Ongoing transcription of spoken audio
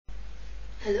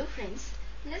Hello friends,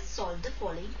 let's solve the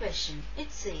following question.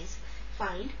 It says,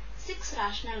 find 6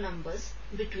 rational numbers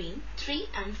between 3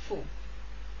 and 4.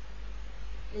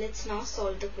 Let's now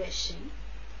solve the question.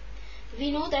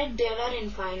 We know that there are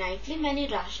infinitely many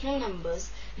rational numbers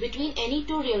between any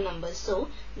two real numbers. So,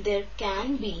 there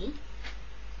can be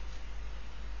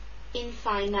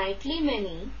infinitely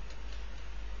many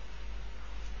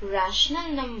rational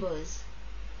numbers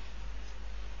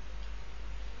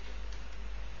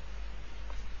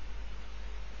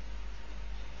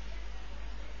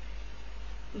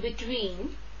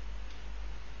between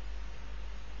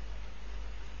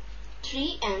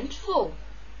 3 and 4.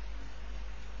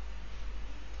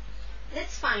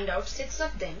 Let's find out 6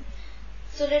 of them.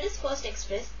 So let us first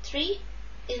express 3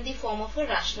 in the form of a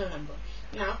rational number.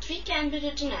 Now 3 can be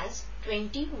written as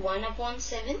 21 upon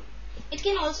 7. It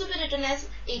can also be written as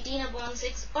 18 upon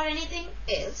 6 or anything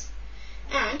else.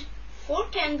 And 4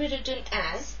 can be written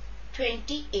as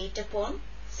 28 upon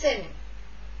 7.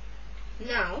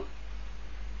 Now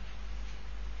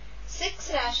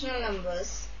 6 rational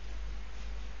numbers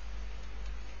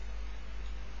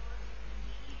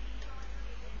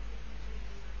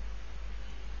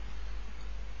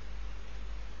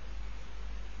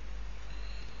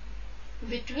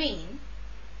between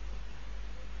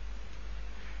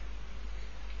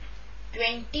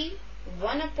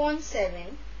 21 upon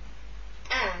 7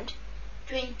 and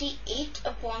 28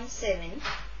 upon 7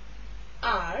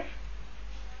 are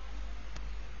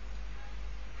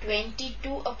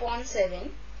 22 upon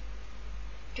 7,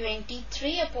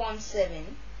 23 upon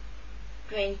 7,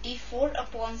 24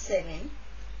 upon 7,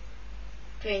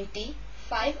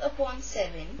 25 upon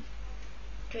 7,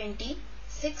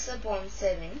 26 upon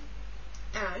 7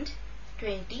 and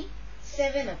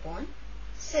 27 upon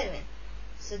 7.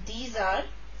 So these are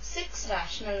 6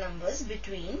 rational numbers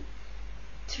between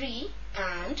 3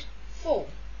 and 4.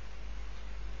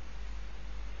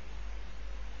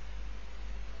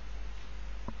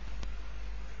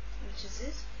 Which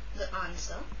is the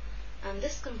answer, and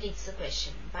this completes the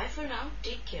question. Bye for now.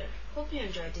 Take care. Hope you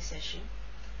enjoyed the session.